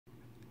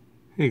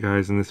Hey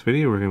guys, in this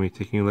video we're going to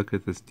be taking a look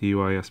at this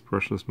DYS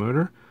brushless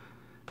motor.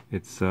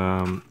 It's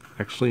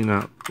actually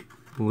not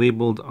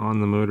labeled on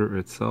the motor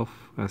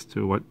itself as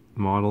to what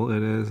model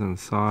it is and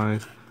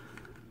size,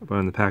 but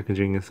on the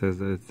packaging it says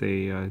that it's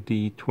a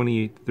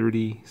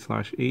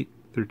D2830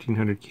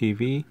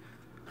 1300kv,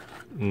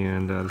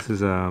 and this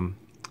is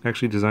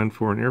actually designed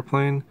for an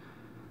airplane.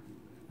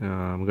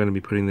 I'm going to be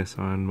putting this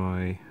on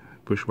my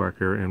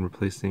Bushwacker and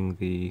replacing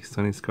the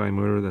Sunnysky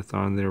motor that's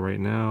on there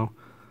right now.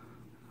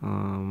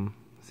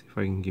 See if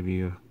I can give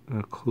you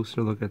a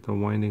closer look at the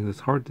windings. It's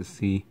hard to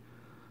see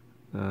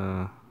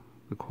the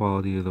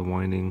quality of the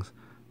windings.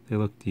 They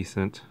look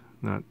decent,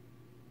 not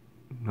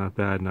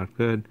bad, not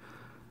good.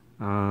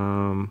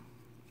 The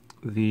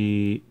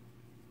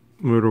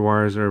motor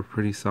wires are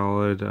pretty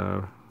solid,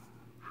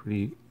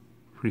 pretty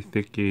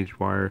thick gauge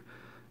wire,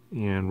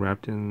 and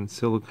wrapped in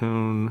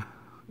silicone,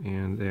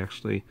 and they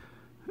actually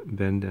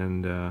bend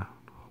and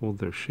hold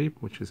their shape,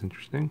 which is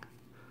interesting.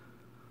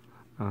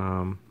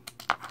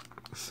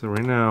 So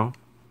right now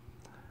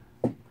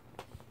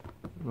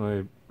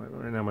my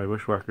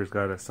Bushwhacker's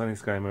got a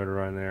Sunnysky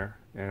motor on there,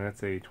 and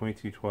that's a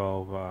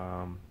 2212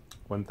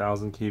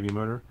 1000kv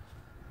motor.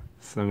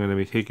 So I'm going to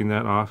be taking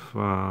that off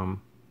and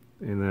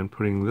then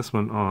putting this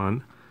one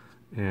on.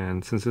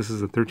 And since this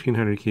is a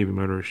 1300kv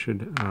motor, it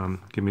should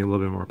give me a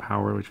little bit more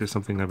power, which is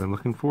something I've been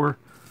looking for.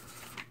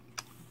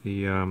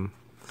 The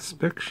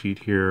spec sheet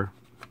here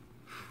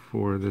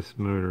for this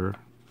motor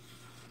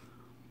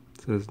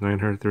says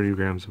 930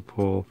 grams of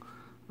pull.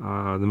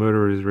 The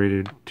motor is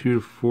rated 2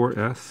 to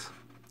 4S,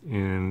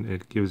 and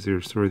it gives you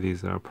sort of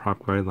these prop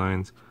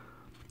guidelines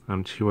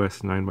on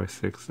 2S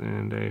 9x6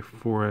 and a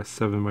 4S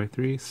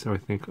 7x3. So I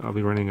think I'll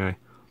be running a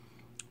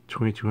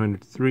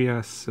 2200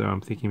 3S. So I'm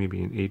thinking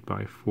maybe an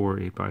 8x4,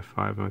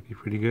 8x5 might be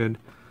pretty good.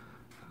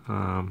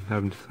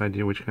 Haven't decided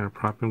yet which kind of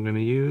prop I'm going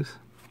to use.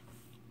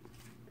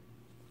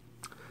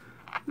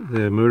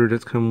 The motor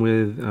does come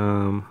with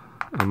a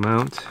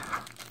mount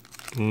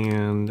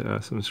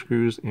and some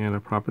screws and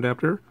a prop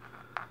adapter.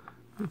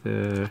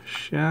 The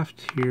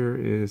shaft here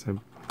is, I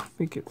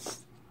think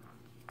it's,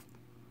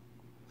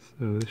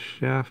 so the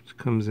shaft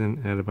comes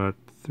in at about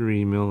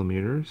 3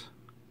 millimeters,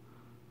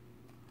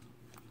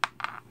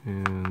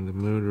 and the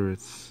motor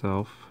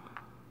itself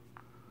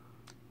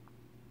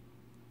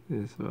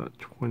is about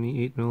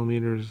 28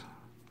 millimeters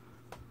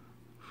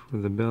for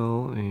the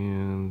bell,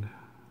 and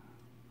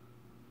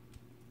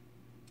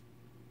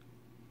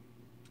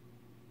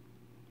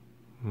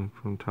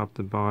from top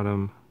to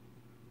bottom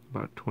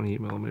about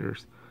 28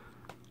 millimeters.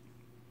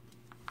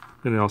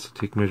 I'm going to also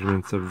take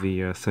measurements of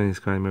the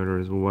Sunnysky motor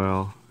as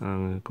well.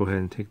 I'm going to go ahead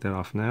and take that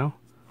off now.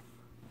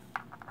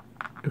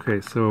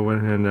 Okay, so I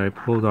went ahead and I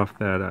pulled off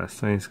that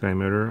Sunnysky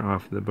motor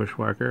off the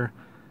Bushwacker,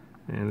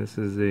 and this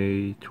is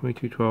a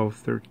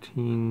 2212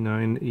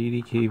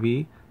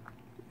 13980kv,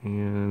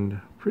 and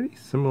pretty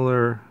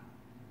similar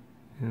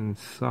in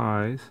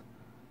size,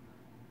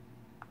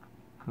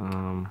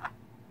 and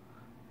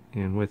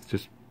with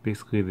just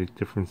basically the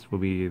difference will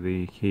be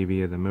the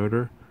kV of the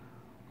motor.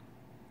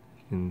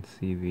 You can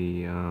see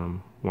the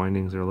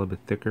windings are a little bit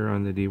thicker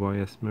on the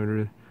DYS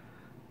motor,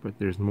 but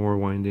there's more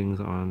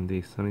windings on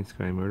the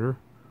Sunnysky motor.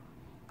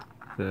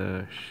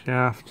 The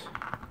shaft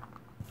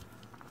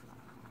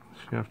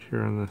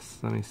here on the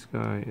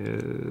Sunnysky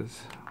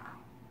is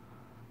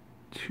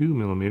 2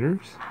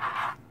 millimeters.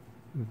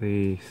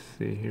 They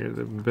see here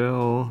the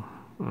bell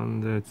on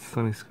the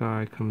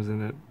Sunnysky comes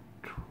in at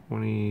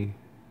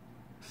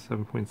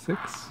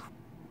 27.6.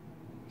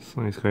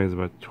 Sunnysky is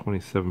about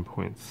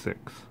 27.6.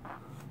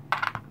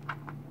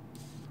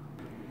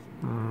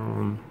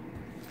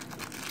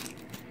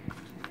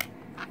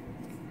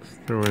 Let's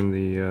throw in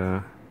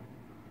the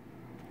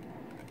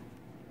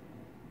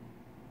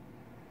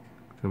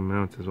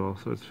mount as well.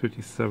 So it's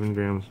 57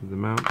 grams of the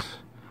mount,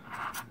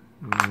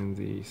 and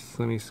the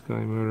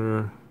Sunnysky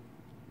motor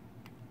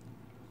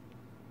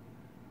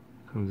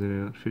comes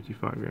in at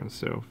 55 grams.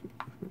 So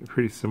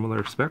pretty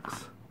similar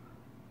specs.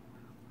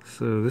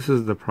 So this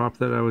is the prop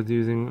that I was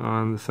using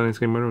on the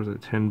Sunnysky motor. It was a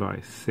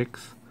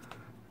 10x6.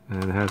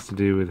 And it has to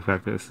do with the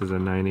fact that this is a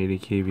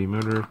 980kv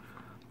motor.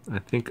 I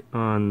think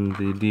on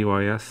the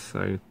DYS,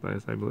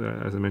 as I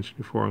mentioned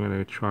before, I'm going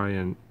to try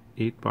an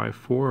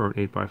 8x4 or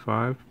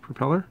 8x5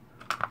 propeller.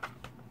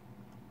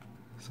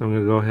 So I'm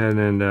going to go ahead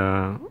and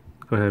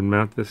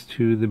mount this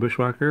to the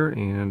Bushwacker,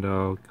 and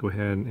I'll go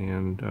ahead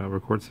and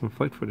record some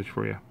flight footage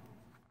for you.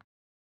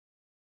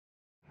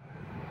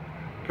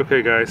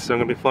 Okay guys, so I'm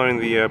going to be flying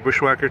the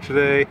Bushwacker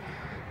today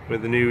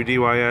with the new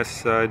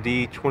DYS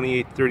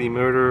D2830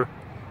 motor.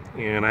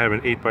 And I have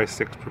an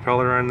 8x6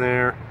 propeller on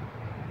there.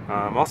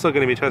 I'm also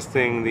going to be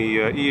testing the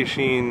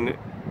Eachine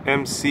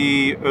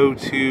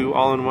MC02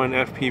 all-in-one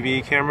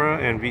FPV camera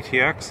and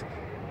VTX.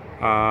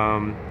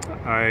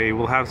 I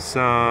will have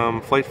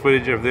some flight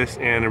footage of this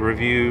and a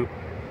review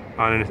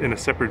in a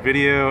separate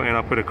video, and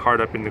I'll put a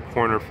card up in the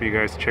corner for you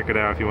guys to check it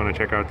out if you want to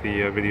check out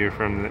the video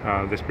from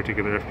this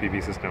particular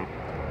FPV system.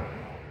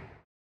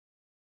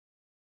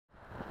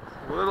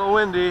 It's a little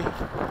windy.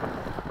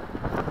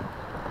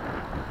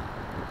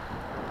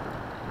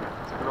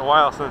 a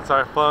while since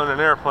I've flown an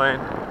airplane.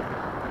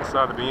 This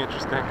ought to be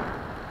interesting.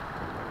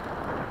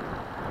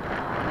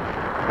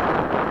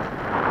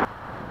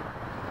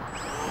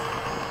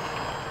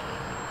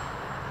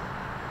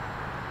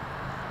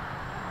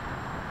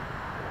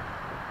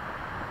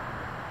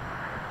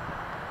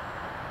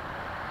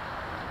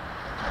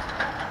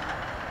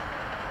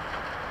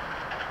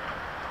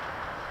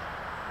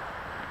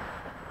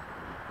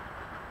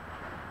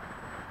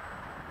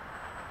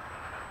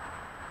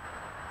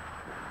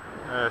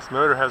 This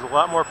motor has a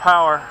lot more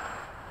power.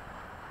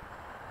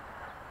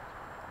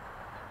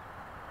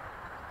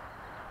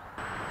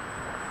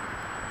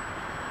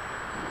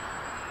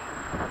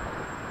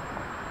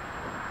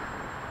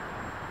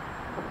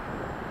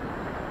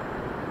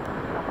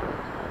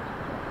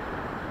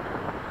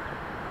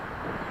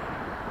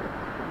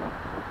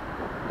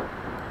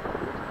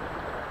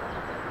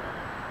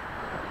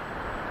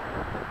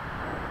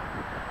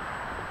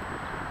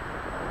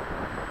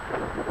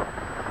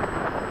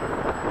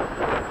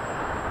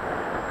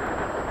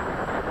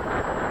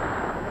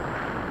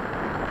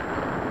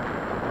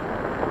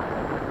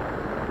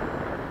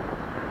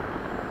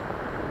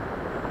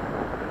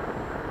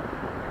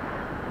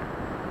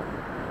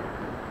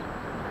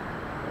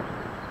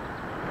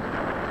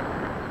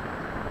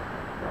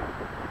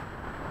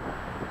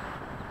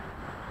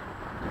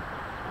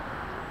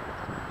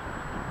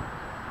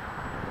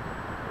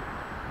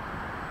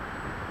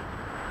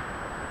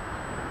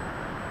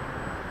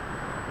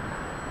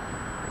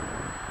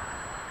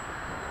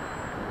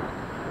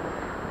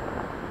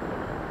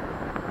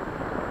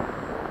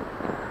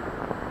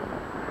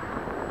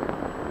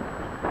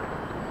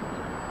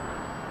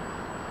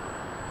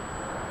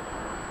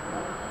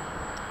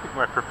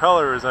 My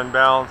propeller is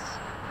unbalanced.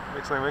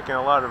 Looks like making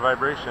a lot of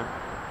vibration.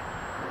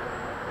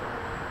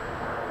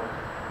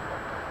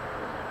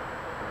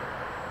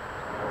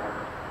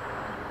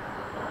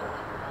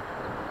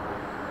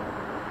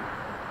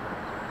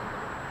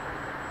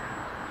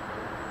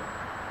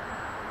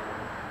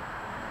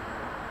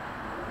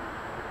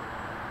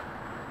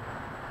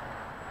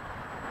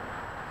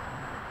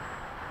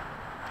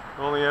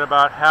 Only at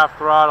about half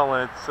throttle,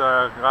 and it's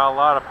got a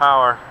lot of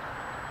power.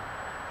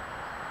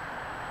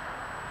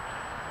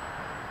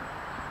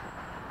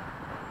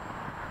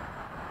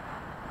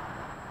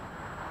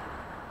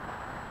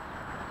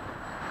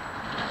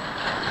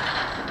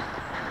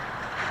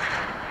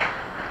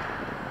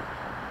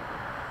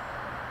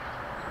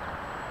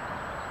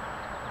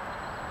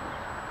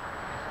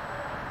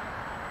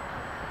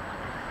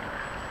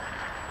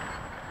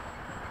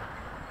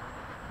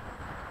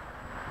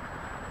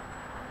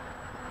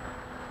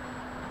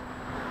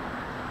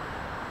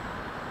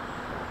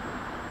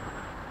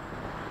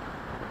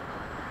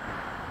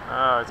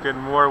 Oh, it's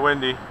getting more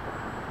windy.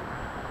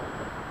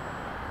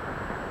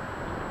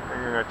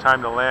 I'm gonna have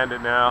time to land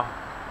it now.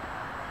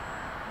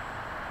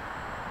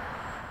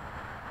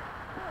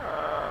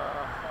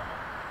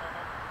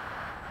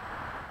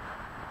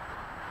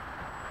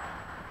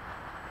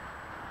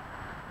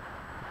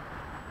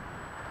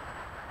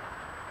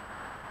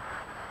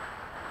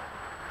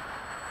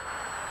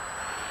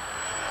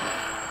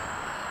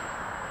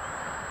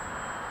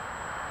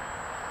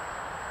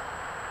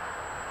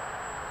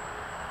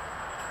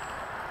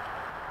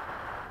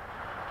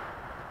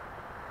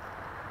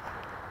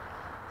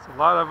 It's a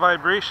lot of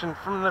vibration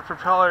from the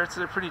propeller. It's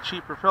a pretty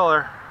cheap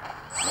propeller.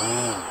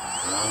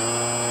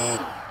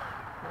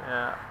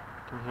 Yeah,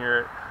 you can hear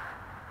it.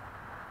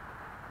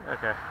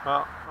 Okay,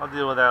 well, I'll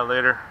deal with that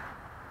later.